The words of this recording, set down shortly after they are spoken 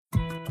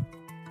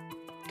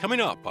Coming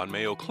up on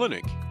Mayo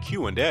Clinic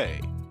Q&A.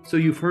 So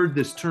you've heard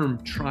this term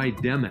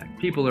tridemic.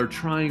 People are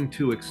trying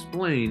to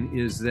explain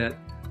is that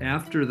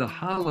after the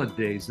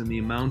holidays and the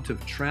amount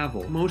of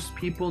travel, most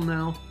people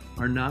now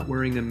are not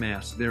wearing a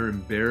mask. They're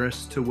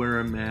embarrassed to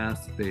wear a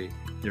mask.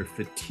 They're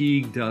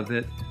fatigued of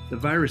it. The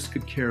virus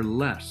could care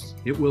less.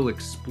 It will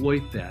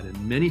exploit that,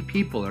 and many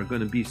people are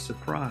going to be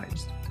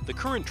surprised. The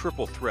current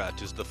triple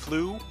threat is the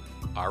flu,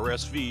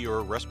 RSV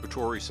or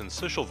respiratory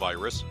syncytial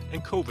virus,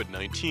 and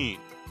COVID-19.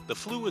 The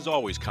flu is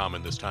always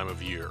common this time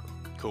of year.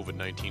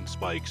 COVID-19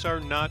 spikes are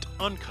not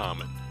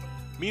uncommon.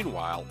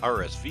 Meanwhile,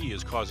 RSV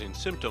is causing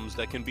symptoms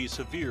that can be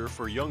severe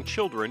for young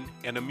children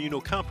and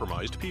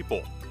immunocompromised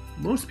people.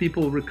 Most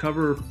people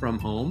recover from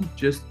home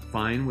just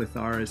fine with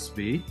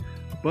RSV,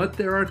 but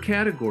there are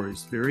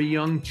categories. Very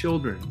young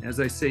children, as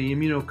I say,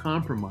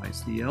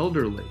 immunocompromised, the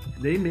elderly.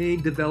 They may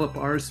develop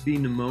RSV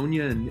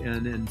pneumonia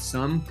and in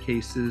some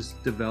cases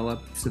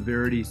develop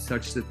severity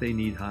such that they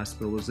need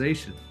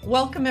hospitalization.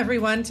 Welcome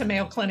everyone to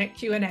Mayo Clinic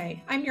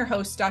Q&A. I'm your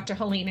host, Dr.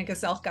 Helena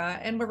Gazelka,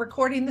 and we're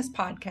recording this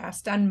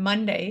podcast on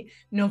Monday,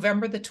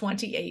 November the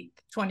 28th,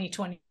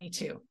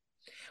 2022.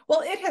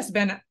 Well, it has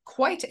been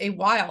quite a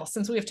while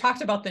since we've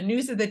talked about the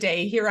news of the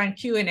day here on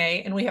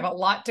Q&A, and we have a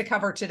lot to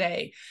cover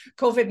today.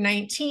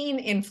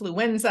 COVID-19,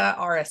 influenza,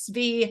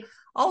 RSV,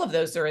 all of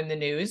those are in the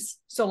news.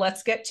 So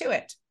let's get to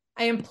it.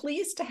 I am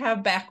pleased to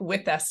have back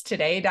with us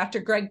today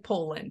Dr. Greg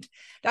Poland.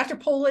 Dr.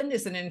 Poland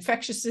is an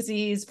infectious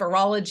disease,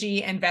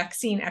 virology, and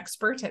vaccine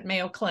expert at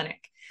Mayo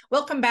Clinic.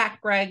 Welcome back,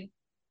 Greg.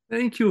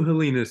 Thank you,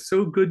 Helena.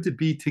 So good to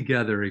be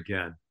together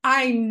again.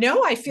 I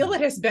know. I feel it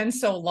has been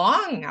so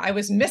long. I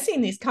was missing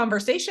these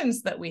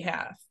conversations that we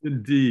have.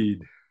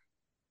 Indeed.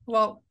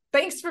 Well,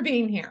 thanks for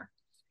being here.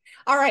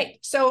 All right.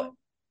 So,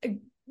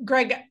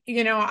 Greg,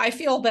 I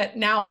feel that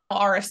now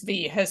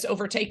RSV has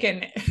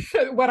overtaken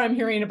what I'm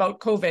hearing about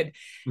COVID.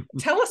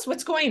 Tell us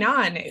what's going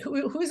on.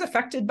 Who's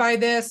affected by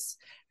this?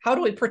 How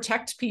do we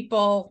protect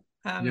people?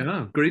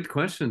 Yeah, great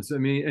questions. I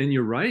mean, and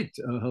you're right,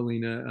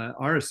 Helena.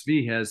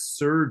 RSV has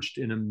surged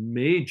in a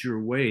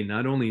major way,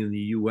 not only in the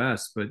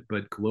U.S., but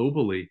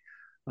globally.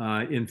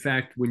 In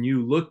fact, when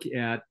you look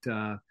at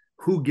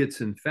who gets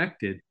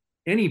infected,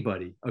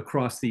 anybody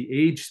across the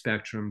age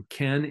spectrum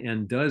can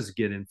and does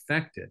get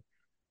infected.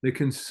 The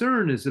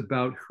concern is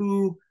about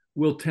who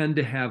will tend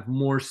to have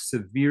more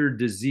severe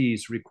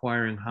disease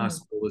requiring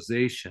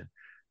hospitalization.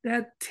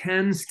 That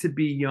tends to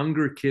be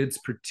younger kids,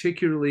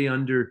 particularly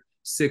under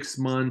 6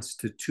 months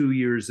to 2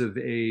 years of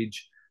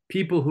age,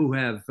 people who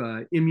have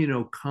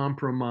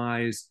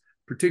immunocompromised,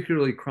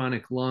 particularly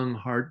chronic lung,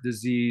 heart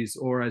disease,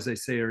 or as I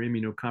say, are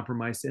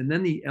immunocompromised, and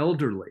then the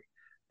elderly.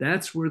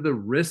 That's where the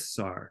risks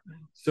are.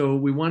 So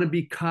we want to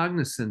be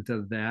cognizant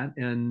of that.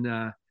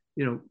 And,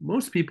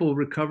 most people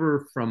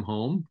recover from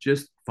home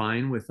just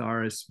fine with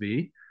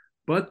RSV,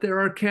 but there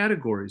are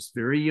categories,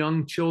 very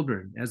young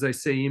children, as I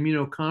say,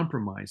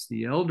 immunocompromised,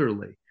 the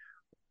elderly,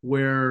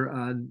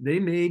 where they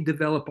may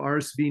develop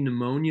RSV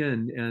pneumonia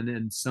and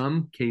in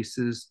some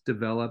cases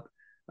develop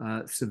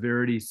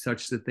severity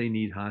such that they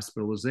need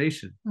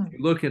hospitalization. If you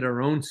look at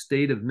our own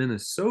state of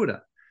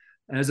Minnesota,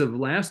 as of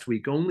last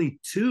week, only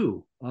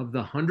 2 of the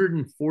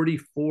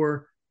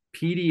 144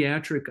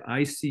 pediatric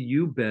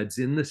ICU beds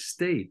in the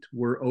state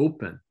were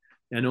open,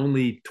 and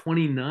only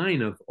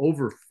 29 of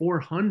over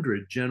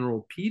 400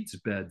 general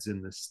peds beds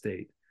in the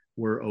state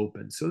were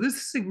open. So this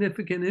is a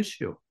significant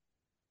issue.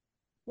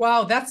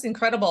 Wow, that's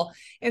incredible.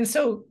 And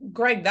so,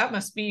 Greg, that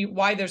must be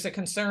why there's a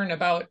concern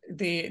about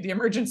the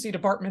emergency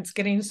departments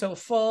getting so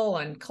full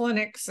and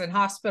clinics and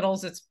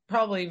hospitals. It's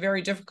probably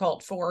very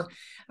difficult for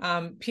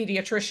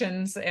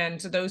pediatricians and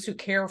those who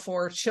care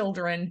for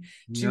children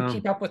to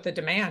keep up with the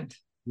demand.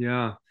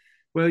 Yeah.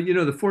 Well,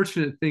 the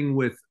fortunate thing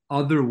with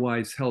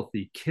otherwise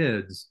healthy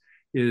kids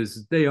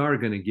is they are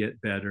going to get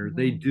better. Mm-hmm.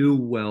 They do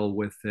well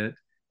with it.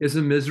 It's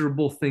a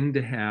miserable thing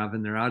to have,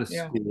 and they're out of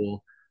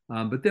school.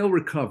 But they'll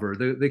recover.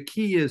 The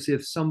key is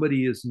if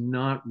somebody is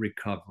not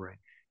recovering,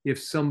 if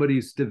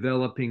somebody's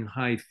developing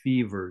high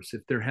fevers,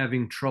 if they're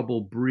having trouble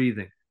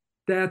breathing,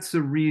 that's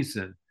a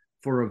reason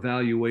for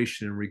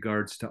evaluation in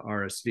regards to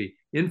RSV.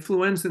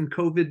 Influenza and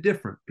COVID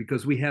different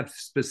because we have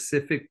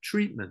specific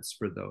treatments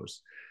for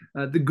those.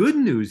 The good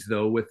news,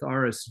 though, with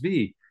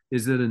RSV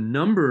is that a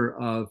number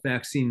of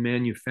vaccine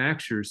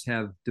manufacturers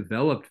have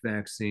developed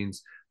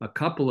vaccines, a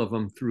couple of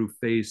them through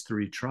phase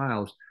 3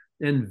 trials,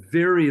 and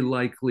very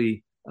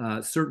likely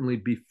certainly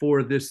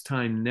before this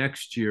time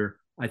next year,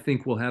 I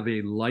think we'll have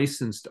a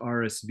licensed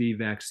RSV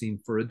vaccine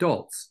for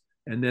adults,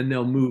 and then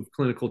they'll move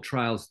clinical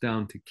trials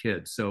down to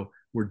kids. So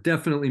we're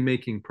definitely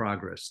making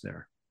progress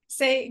there.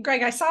 Say,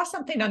 Greg, I saw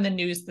something on the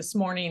news this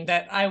morning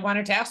that I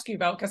wanted to ask you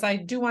about because I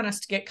do want us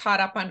to get caught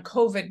up on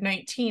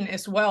COVID-19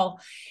 as well.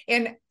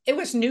 And it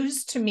was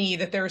news to me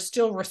that there is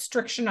still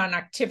restriction on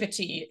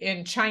activity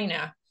in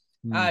China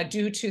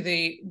due to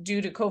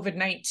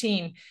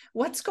COVID-19.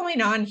 What's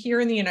going on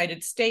here in the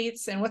United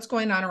States and what's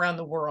going on around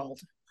the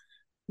world?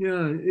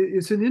 Yeah,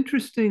 it's an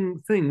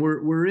interesting thing.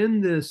 We're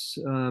in this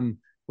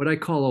what I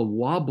call a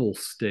wobble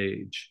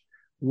stage,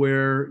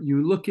 where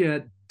you look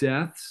at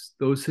deaths,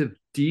 those have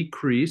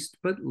decreased,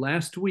 but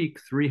last week,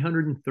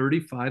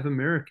 335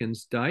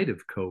 Americans died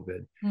of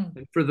COVID.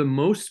 And for the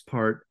most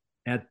part,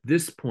 at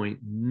this point,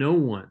 no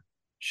one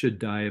should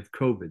die of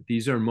COVID.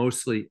 These are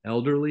mostly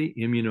elderly,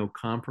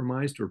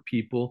 immunocompromised, or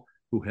people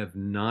who have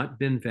not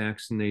been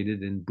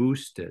vaccinated and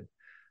boosted.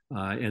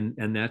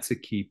 And that's a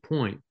key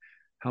point.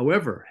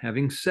 However,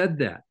 having said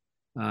that,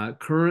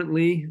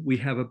 currently we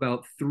have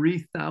about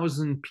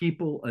 3,000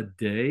 people a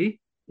day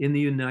in the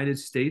United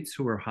States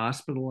who are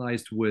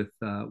hospitalized with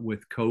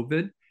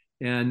COVID.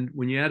 And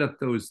when you add up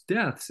those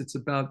deaths, it's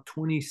about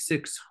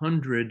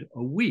 2,600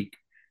 a week.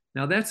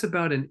 Now, that's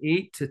about an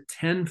 8 to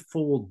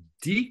 10-fold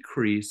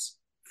decrease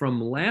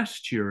from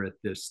last year at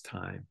this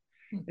time,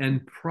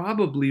 and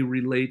probably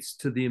relates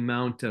to the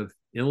amount of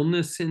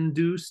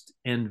illness-induced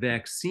and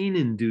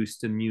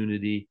vaccine-induced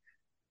immunity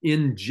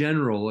in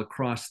general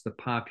across the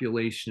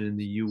population in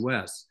the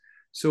US.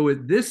 So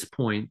at this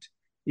point,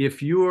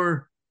 if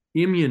you're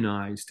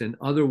immunized and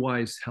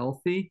otherwise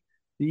healthy,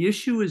 the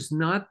issue is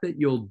not that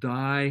you'll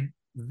die.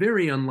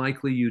 Very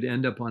unlikely you'd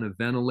end up on a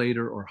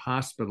ventilator or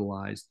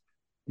hospitalized.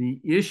 The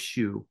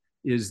issue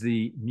is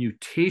the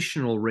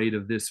mutational rate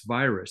of this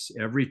virus.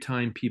 Every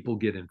time people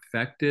get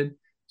infected,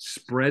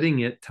 spreading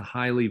it to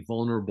highly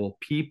vulnerable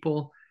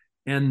people,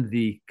 and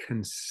the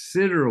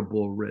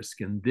considerable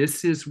risk. And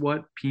this is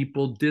what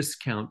people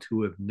discount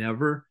who have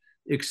never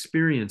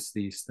experienced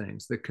these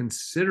things, the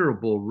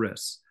considerable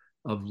risk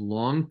of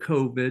long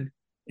COVID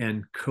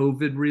and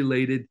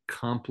COVID-related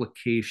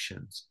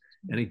complications.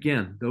 And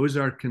again, those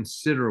are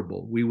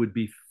considerable. We would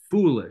be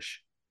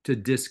foolish to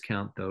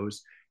discount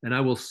those. And I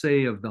will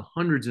say, of the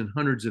hundreds and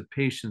hundreds of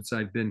patients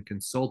I've been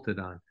consulted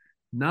on,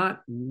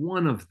 not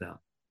one of them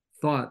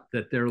thought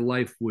that their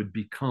life would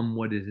become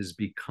what it has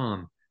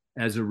become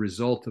as a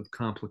result of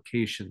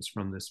complications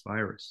from this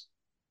virus.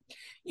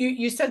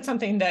 You said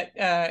something that,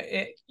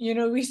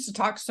 we used to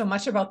talk so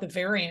much about the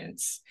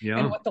variants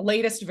and what the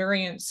latest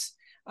variants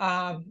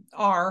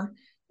are.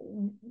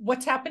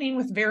 What's happening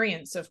with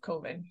variants of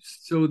COVID?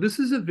 So this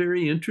is a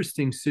very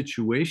interesting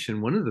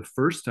situation. One of the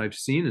first I've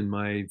seen in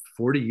my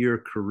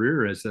 40-year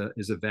career as a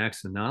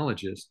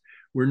vaccinologist.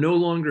 We're no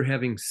longer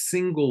having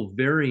single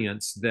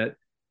variants that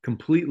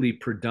completely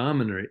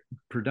predominate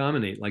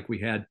like we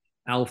had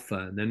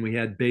Alpha, and then we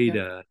had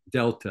Beta,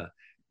 Delta.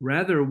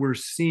 Rather, we're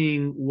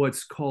seeing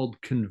what's called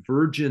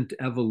convergent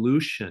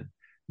evolution,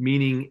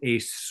 meaning a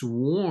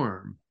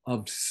swarm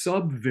of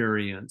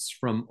subvariants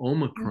from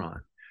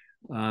Omicron.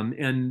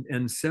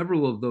 And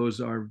several of those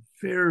are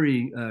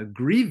very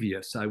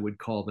grievous, I would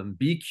call them.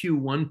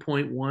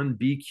 BQ1.1,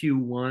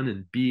 BQ1,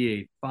 and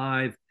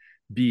BA5,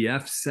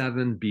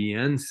 BF7,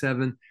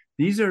 BN7.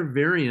 These are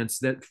variants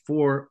that,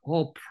 for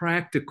all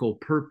practical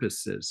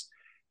purposes,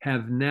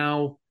 have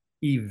now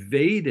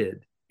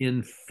evaded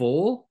in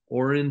full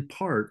or in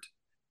part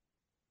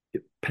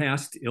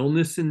past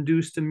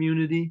illness-induced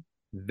immunity,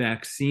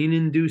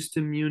 vaccine-induced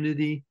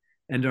immunity,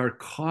 and are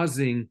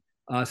causing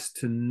us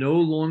to no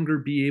longer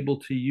be able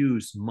to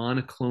use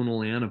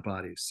monoclonal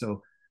antibodies.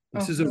 So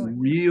this is a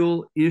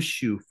real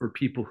issue for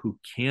people who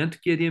can't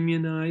get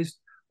immunized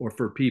or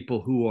for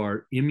people who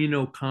are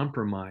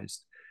immunocompromised.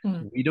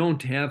 We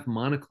don't have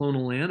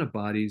monoclonal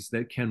antibodies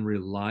that can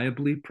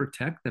reliably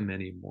protect them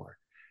anymore.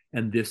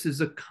 And this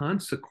is a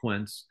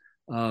consequence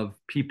of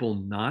people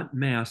not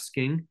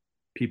masking,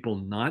 people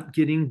not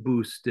getting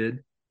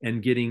boosted,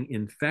 and getting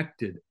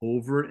infected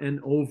over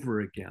and over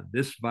again.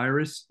 This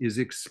virus is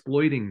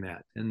exploiting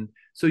that. And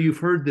so you've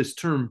heard this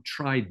term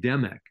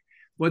tridemic.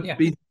 What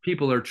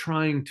people are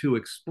trying to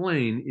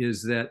explain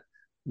is that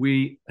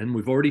we've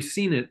already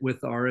seen it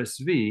with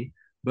RSV,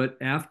 but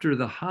after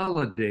the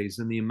holidays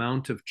and the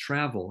amount of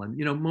travel, and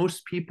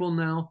most people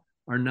now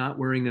are not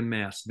wearing a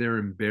mask. They're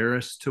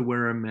embarrassed to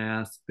wear a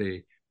mask.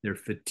 They're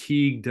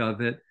fatigued of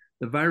it.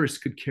 The virus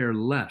could care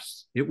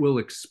less. It will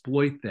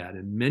exploit that.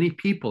 And many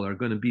people are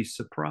going to be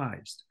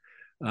surprised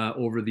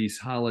over these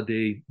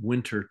holiday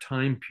winter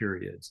time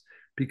periods,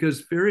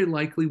 because very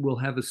likely we'll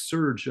have a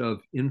surge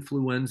of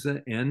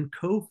influenza and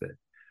COVID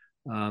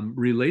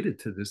related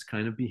to this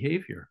kind of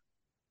behavior.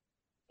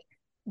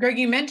 Greg,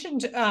 you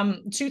mentioned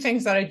two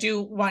things that I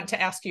do want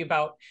to ask you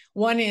about.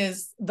 One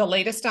is the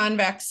latest on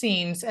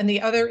vaccines, and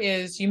the other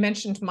is you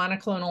mentioned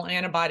monoclonal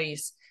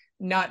antibodies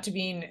not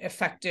being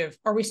effective.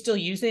 Are we still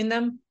using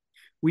them?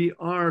 We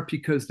are,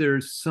 because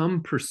there's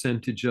some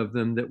percentage of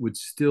them that would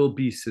still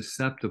be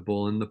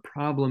susceptible. And the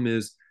problem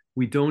is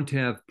we don't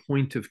have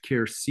point of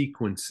care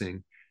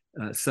sequencing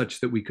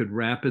such that we could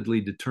rapidly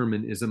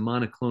determine, is a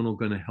monoclonal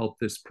going to help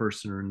this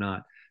person or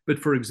not? But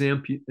for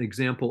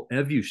example,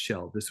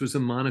 Evusheld, this was two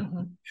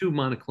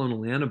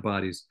monoclonal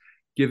antibodies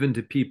given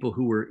to people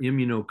who were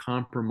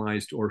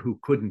immunocompromised or who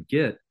couldn't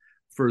get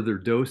further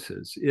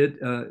doses. It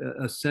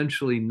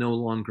essentially no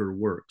longer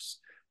works.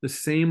 The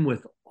same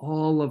with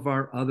all of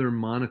our other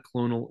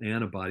monoclonal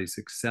antibodies,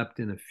 except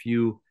in a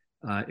few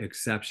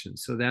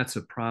exceptions. So that's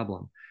a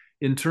problem.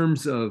 In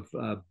terms of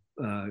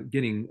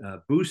getting a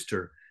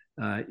booster,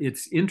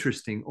 it's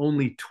interesting.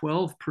 Only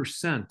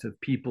 12% of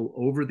people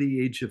over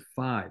the age of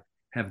 5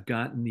 have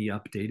gotten the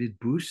updated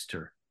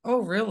booster.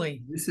 Oh,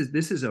 really? This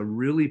is a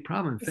really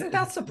problem. Isn't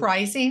that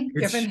surprising, It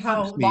given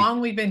how shocks me.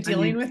 long we've been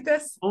dealing with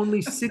this?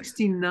 Only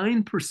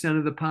 69%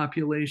 of the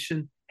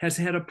population has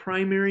had a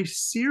primary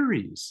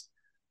series.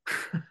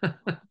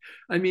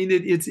 I mean,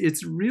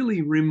 it's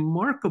really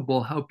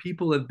remarkable how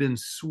people have been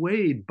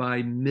swayed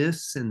by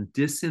mis and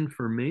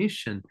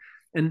disinformation,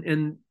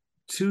 and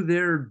to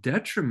their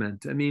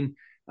detriment. I mean,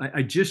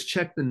 I just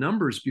checked the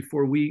numbers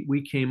before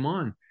we came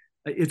on.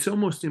 It's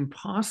almost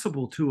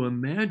impossible to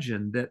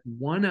imagine that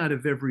 1 out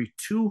of every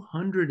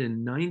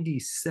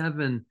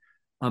 297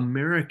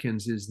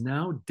 Americans is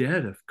now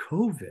dead of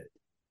COVID.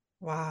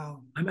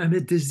 Wow. I mean, a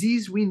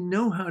disease we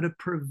know how to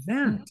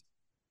prevent.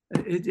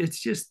 It's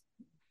just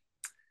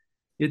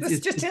the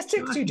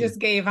statistics you just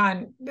gave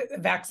on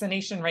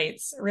vaccination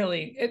rates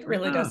really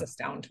does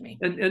astound me.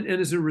 And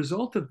as a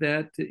result of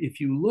that,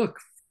 if you look,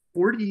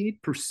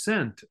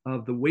 48%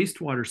 of the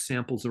wastewater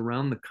samples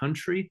around the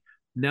country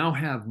now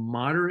have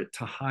moderate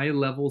to high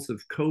levels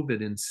of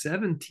COVID, and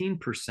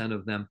 17%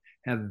 of them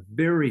have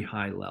very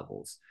high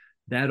levels.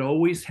 That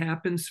always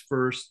happens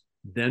first.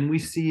 Then we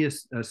see a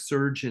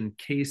surge in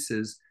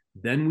cases.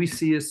 Then we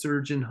see a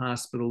surge in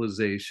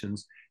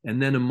hospitalizations.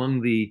 And then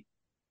among the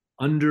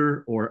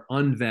under or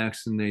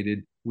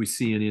unvaccinated, we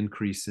see an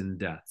increase in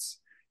deaths.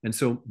 And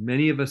so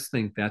many of us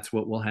think that's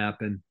what will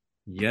happen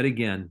yet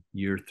again,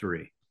 year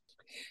 3.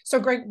 So,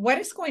 Greg, what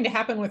is going to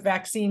happen with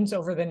vaccines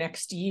over the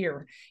next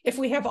year? If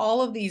we have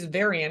all of these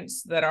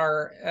variants that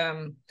are,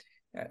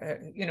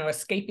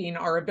 escaping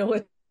our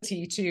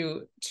ability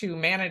to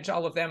manage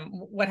all of them,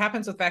 what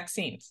happens with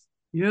vaccines?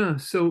 Yeah,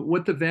 so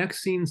what the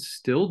vaccines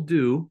still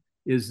do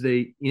is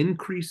they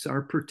increase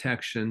our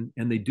protection,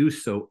 and they do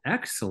so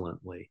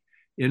excellently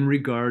in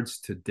regards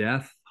to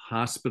death,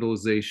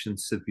 hospitalization,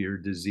 severe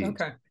disease.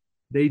 Okay.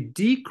 They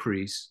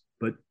decrease,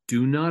 but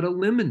do not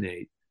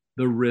eliminate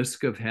the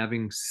risk of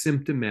having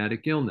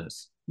symptomatic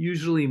illness,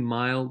 usually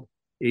mild,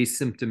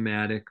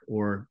 asymptomatic,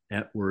 or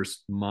at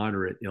worst,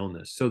 moderate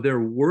illness. So they're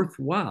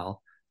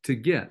worthwhile to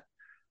get.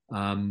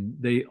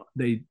 They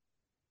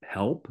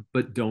help,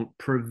 but don't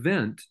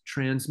prevent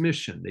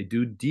transmission. They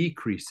do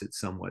decrease it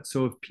somewhat.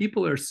 So if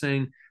people are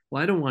saying,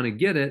 well, I don't want to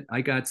get it,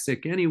 I got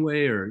sick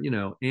anyway, or,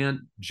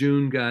 Aunt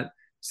June got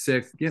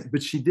sick, yeah,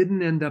 but she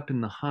didn't end up in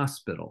the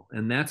hospital.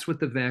 And that's what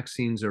the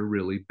vaccines are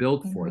really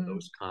built for,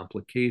 those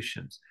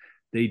complications.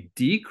 They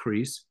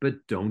decrease, but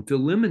don't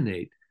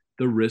eliminate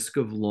the risk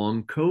of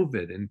long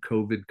COVID and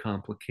COVID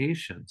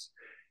complications.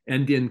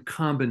 And in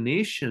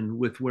combination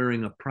with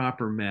wearing a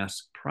proper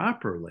mask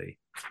properly,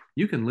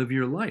 you can live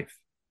your life.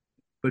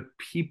 But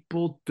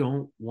people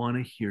don't want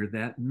to hear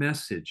that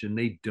message, and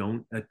they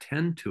don't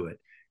attend to it.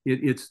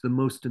 It's the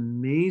most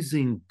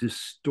amazing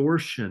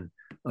distortion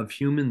of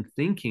human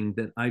thinking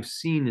that I've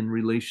seen in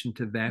relation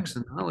to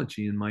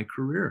vaccinology in my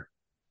career.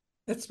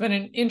 It's been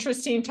an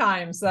interesting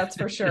times, that's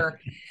for sure.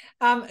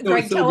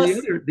 Greg, tell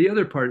us. The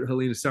other part,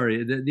 Helena,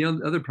 sorry,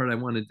 the other part I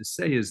wanted to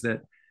say is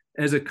that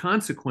as a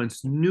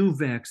consequence, new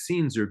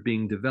vaccines are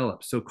being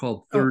developed,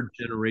 so-called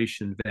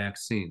third-generation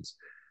vaccines.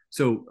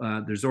 So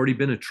there's already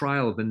been a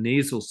trial of a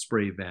nasal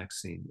spray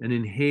vaccine, an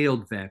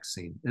inhaled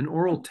vaccine, an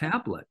oral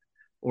tablet,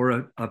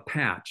 or a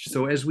patch.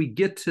 So as we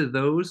get to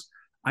those,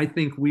 I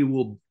think we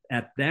will,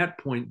 at that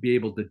point, be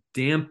able to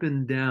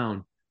dampen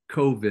down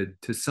COVID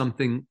to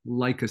something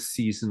like a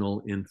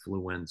seasonal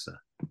influenza.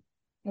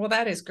 Well,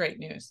 that is great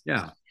news.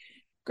 Yeah.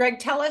 Greg,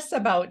 tell us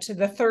about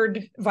the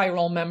third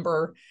viral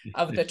member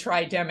of the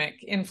tridemic,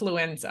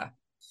 influenza.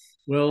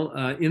 Well,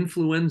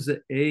 influenza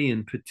A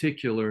in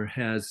particular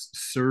has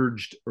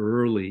surged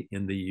early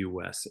in the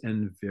US,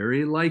 and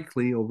very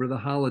likely over the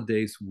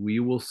holidays, we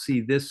will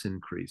see this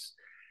increase.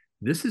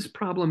 This is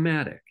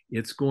problematic.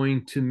 It's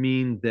going to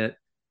mean that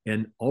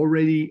an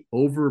already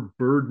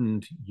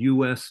overburdened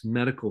US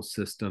medical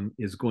system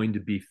is going to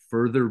be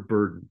further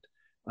burdened.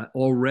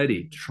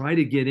 Already, try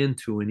to get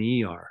into an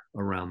ER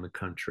around the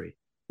country.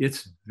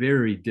 It's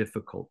very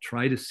difficult.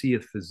 Try to see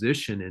a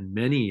physician in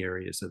many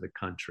areas of the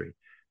country.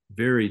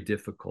 Very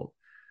difficult.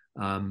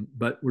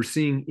 But we're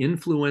seeing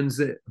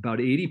influenza, about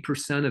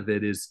 80% of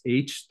it is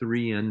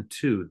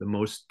H3N2, the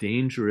most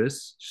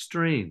dangerous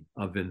strain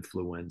of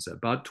influenza,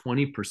 about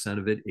 20%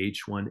 of it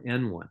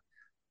H1N1.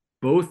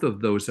 Both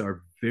of those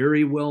are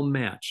very well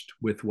matched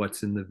with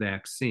what's in the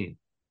vaccine.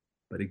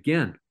 But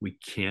again, we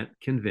can't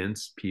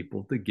convince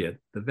people to get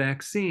the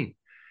vaccine.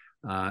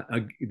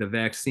 The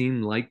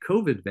vaccine, like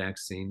COVID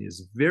vaccine,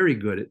 is very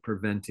good at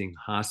preventing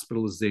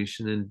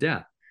hospitalization and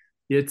death.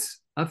 It's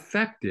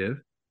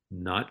effective,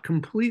 not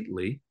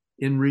completely,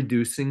 in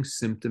reducing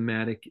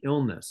symptomatic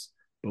illness.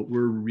 But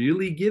we're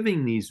really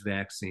giving these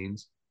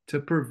vaccines to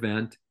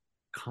prevent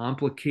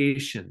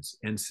complications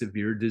and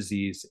severe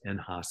disease and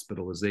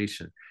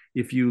hospitalization.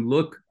 If you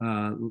look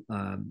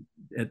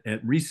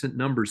at recent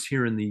numbers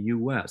here in the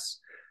US,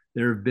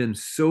 there have been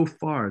so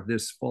far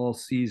this fall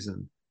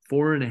season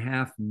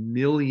 4.5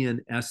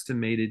 million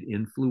estimated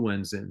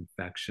influenza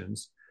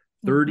infections,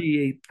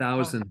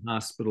 38,000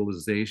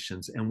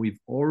 hospitalizations, and we've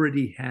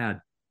already had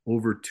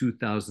over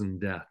 2,000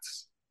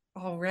 deaths.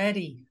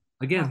 Already.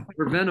 Again,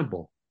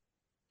 preventable.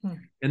 Hmm.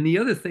 And the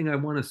other thing I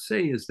want to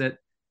say is that,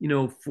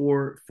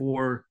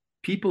 for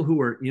people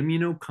who are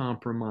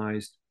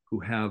immunocompromised, who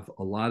have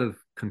a lot of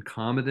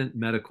concomitant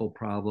medical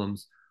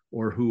problems,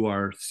 or who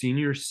are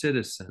senior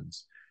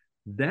citizens,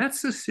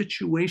 that's a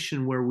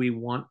situation where we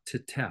want to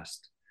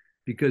test.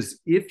 Because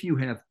if you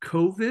have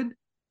COVID,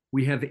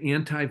 we have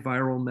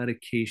antiviral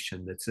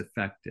medication that's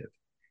effective.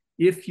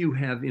 If you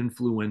have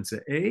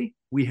influenza A,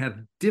 we have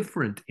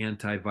different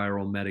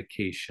antiviral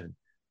medication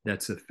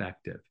that's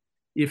effective.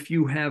 If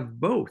you have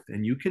both,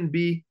 and you can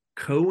be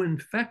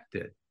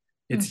co-infected,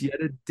 it's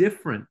yet a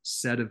different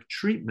set of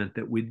treatment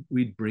that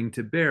we'd bring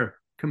to bear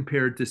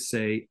compared to,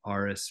 say,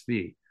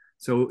 RSV.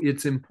 So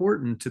it's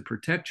important to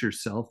protect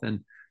yourself,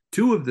 and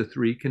two of the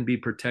three can be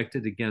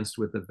protected against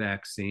with a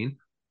vaccine.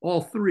 All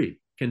three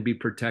can be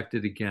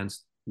protected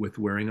against with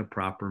wearing a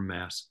proper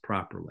mask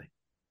properly.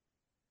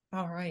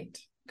 All right.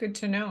 Good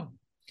to know.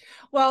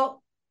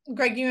 Well,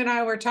 Greg, you and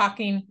I were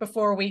talking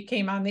before we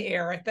came on the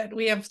air that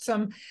we have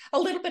a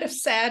little bit of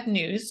sad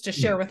news to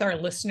share with our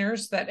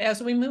listeners, that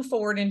as we move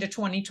forward into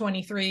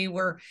 2023,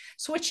 we're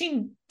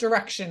switching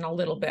direction a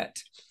little bit.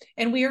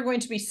 And we are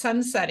going to be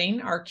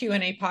sunsetting our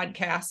Q&A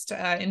podcast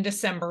in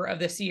December of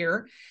this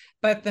year.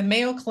 But the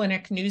Mayo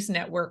Clinic News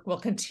Network will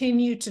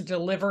continue to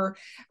deliver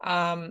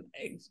the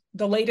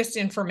latest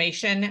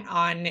information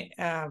on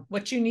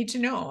what you need to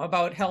know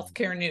about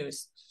healthcare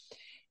news.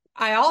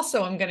 I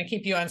also am going to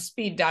keep you on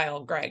speed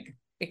dial, Greg,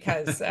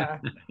 because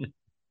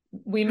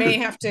we may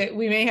have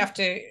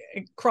to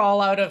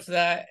crawl out of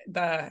the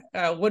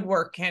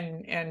woodwork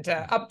and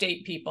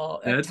update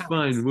people. That's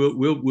fine.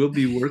 We'll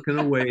be working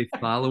away,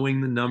 following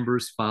the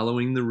numbers,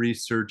 following the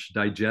research,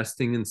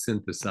 digesting and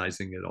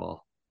synthesizing it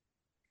all.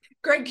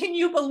 Greg, can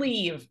you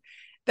believe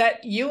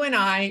that you and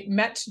I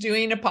met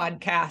doing a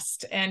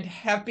podcast and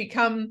have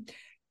become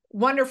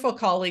wonderful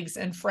colleagues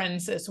and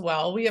friends as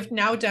well? We have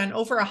now done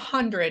over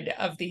 100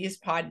 of these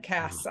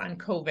podcasts on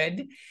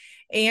COVID.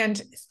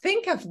 And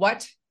think of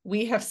what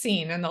we have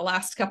seen in the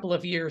last couple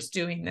of years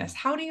doing this.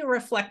 How do you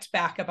reflect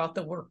back about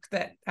the work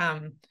that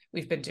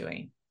we've been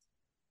doing?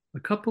 A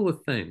couple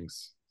of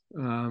things,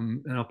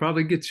 and I'll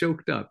probably get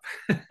choked up.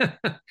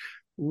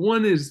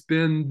 One has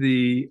been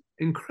the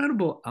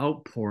incredible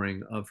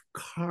outpouring of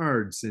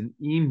cards and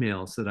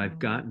emails that I've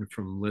gotten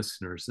from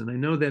listeners. And I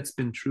know that's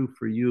been true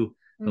for you,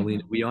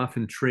 Alina. We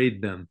often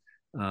trade them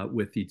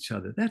with each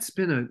other. That's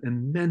been an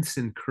immense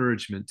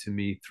encouragement to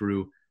me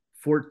through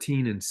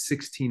 14 and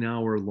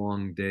 16-hour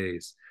long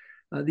days.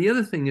 The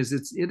other thing is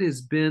it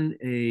has been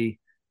a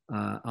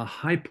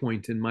high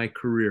point in my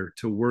career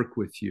to work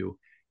with you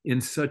in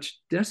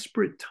such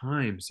desperate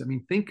times. I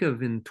mean, think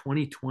of in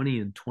 2020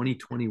 and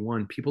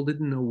 2021, people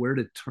didn't know where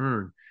to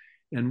turn.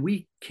 And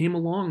we came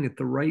along at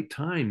the right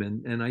time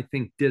and I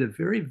think did a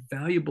very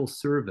valuable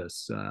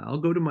service. I'll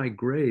go to my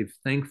grave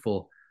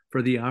thankful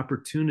for the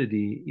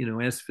opportunity.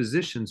 As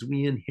physicians,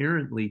 we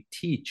inherently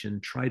teach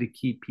and try to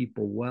keep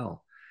people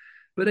well.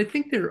 But I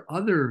think there are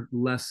other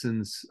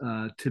lessons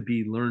to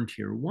be learned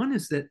here. One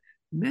is that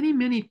many,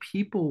 many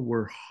people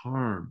were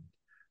harmed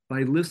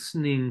by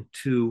listening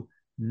to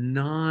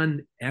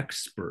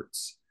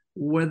non-experts,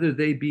 whether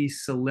they be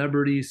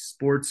celebrities,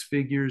 sports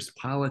figures,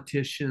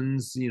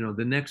 politicians,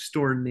 the next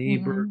door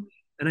neighbor.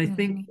 And I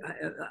think,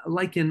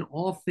 like in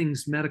all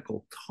things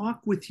medical,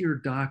 talk with your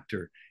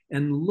doctor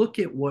and look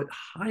at what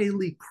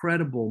highly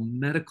credible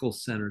medical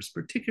centers,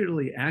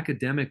 particularly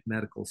academic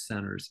medical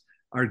centers,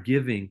 are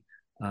giving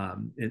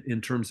in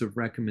terms of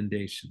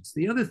recommendations.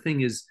 The other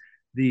thing is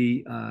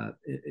the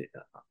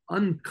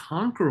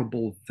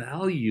unconquerable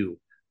value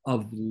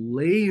of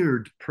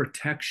layered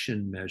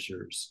protection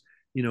measures,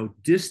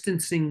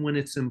 distancing when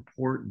it's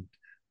important,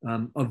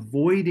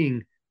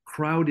 avoiding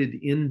crowded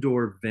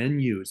indoor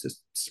venues,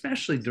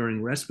 especially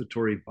during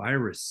respiratory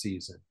virus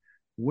season,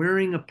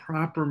 wearing a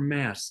proper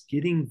mask,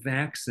 getting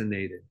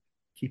vaccinated,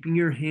 keeping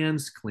your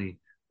hands clean.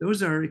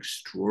 Those are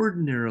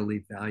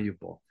extraordinarily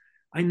valuable.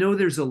 I know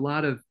there's a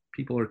lot of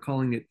people are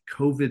calling it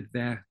COVID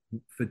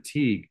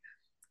fatigue.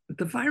 But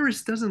the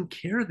virus doesn't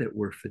care that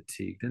we're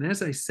fatigued. And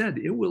as I said,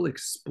 it will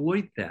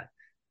exploit that.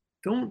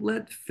 Don't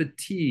let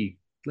fatigue,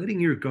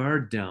 letting your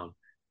guard down,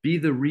 be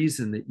the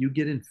reason that you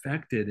get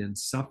infected and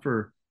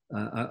suffer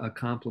a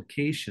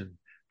complication,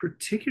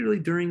 particularly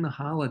during the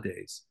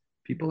holidays.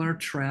 People are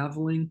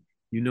traveling.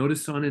 You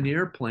notice on an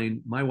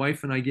airplane, my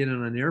wife and I get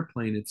on an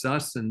airplane, it's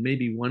us and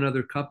maybe one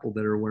other couple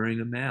that are wearing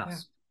a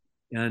mask.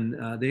 Yeah.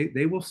 And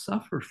they will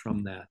suffer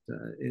from that.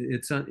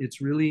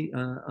 It's really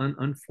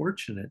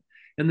unfortunate.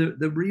 And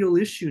the real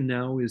issue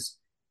now is,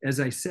 as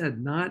I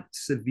said, not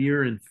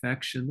severe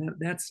infection.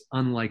 That's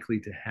unlikely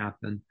to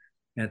happen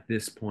at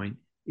this point.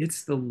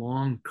 It's the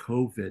long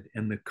COVID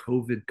and the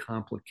COVID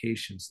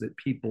complications that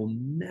people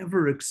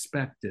never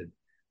expected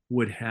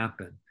would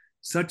happen,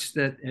 such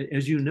that,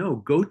 as you know,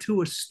 go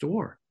to a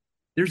store.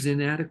 There's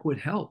inadequate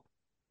help.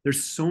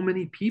 There's so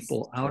many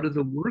people out of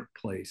the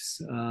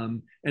workplace,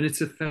 and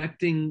it's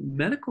affecting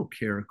medical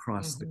care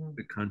across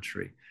the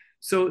country.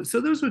 So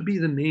those would be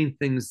the main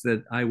things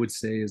that I would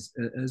say,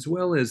 as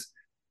well as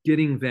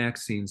getting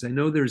vaccines. I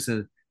know there's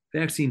a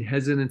vaccine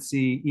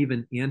hesitancy,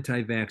 even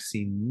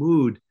anti-vaccine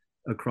mood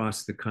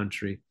across the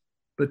country.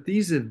 But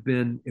these have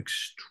been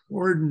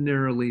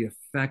extraordinarily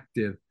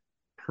effective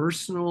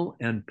personal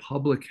and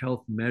public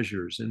health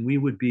measures, and we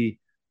would be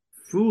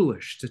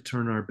foolish to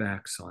turn our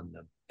backs on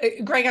them.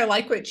 Greg, I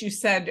like what you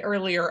said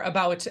earlier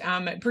about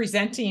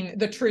presenting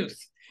the truth.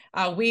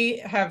 We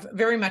have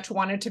very much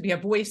wanted to be a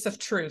voice of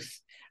truth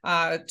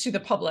to the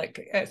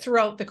public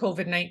throughout the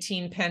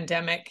COVID-19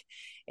 pandemic.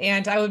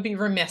 And I would be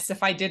remiss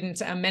if I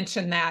didn't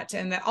mention that.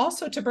 And that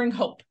also to bring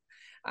hope.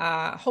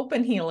 Hope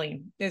and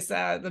healing is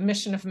the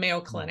mission of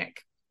Mayo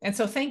Clinic. And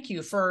so thank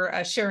you for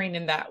sharing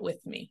in that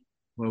with me.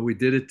 Well, we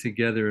did it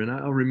together. And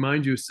I'll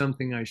remind you of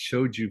something I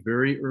showed you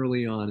very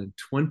early on in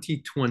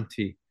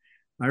 2020.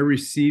 I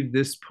received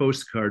this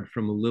postcard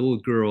from a little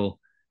girl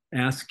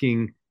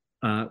asking,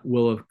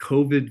 will a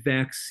COVID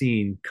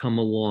vaccine come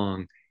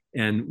along?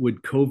 And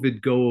would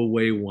COVID go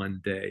away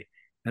one day?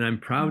 And I'm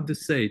proud to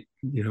say,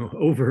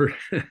 over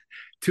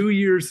 2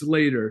 years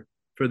later,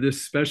 for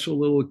this special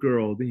little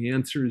girl, the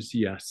answer is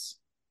yes.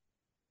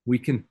 We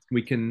can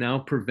now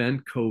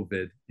prevent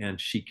COVID,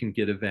 and she can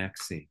get a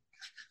vaccine.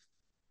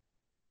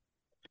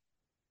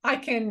 I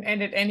can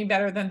end it any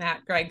better than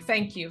that, Greg.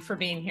 Thank you for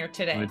being here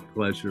today. My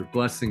pleasure.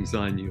 Blessings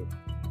on you.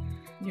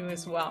 You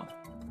as well.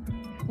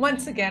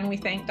 Once again, we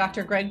thank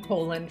Dr. Greg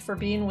Poland for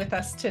being with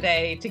us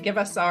today to give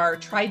us our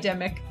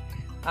tridemic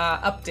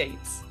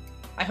updates.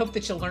 I hope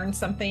that you'll learn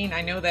something.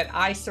 I know that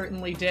I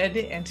certainly did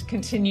and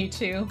continue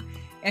to.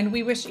 And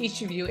we wish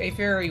each of you a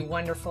very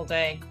wonderful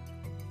day.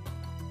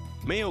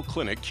 Mayo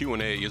Clinic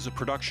Q&A is a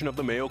production of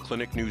the Mayo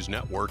Clinic News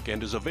Network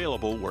and is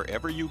available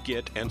wherever you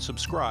get and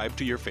subscribe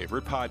to your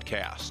favorite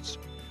podcasts.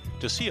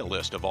 To see a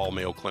list of all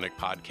Mayo Clinic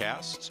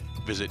podcasts,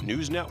 visit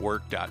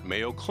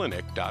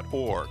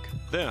newsnetwork.mayoclinic.org.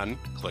 Then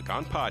click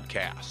on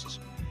Podcasts.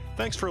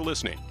 Thanks for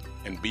listening,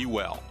 and be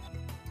well.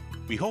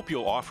 We hope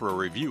you'll offer a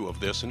review of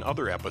this and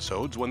other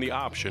episodes when the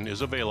option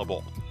is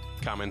available.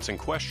 Comments and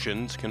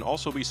questions can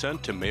also be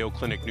sent to Mayo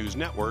Clinic News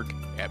Network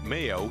at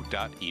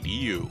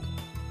mayo.edu.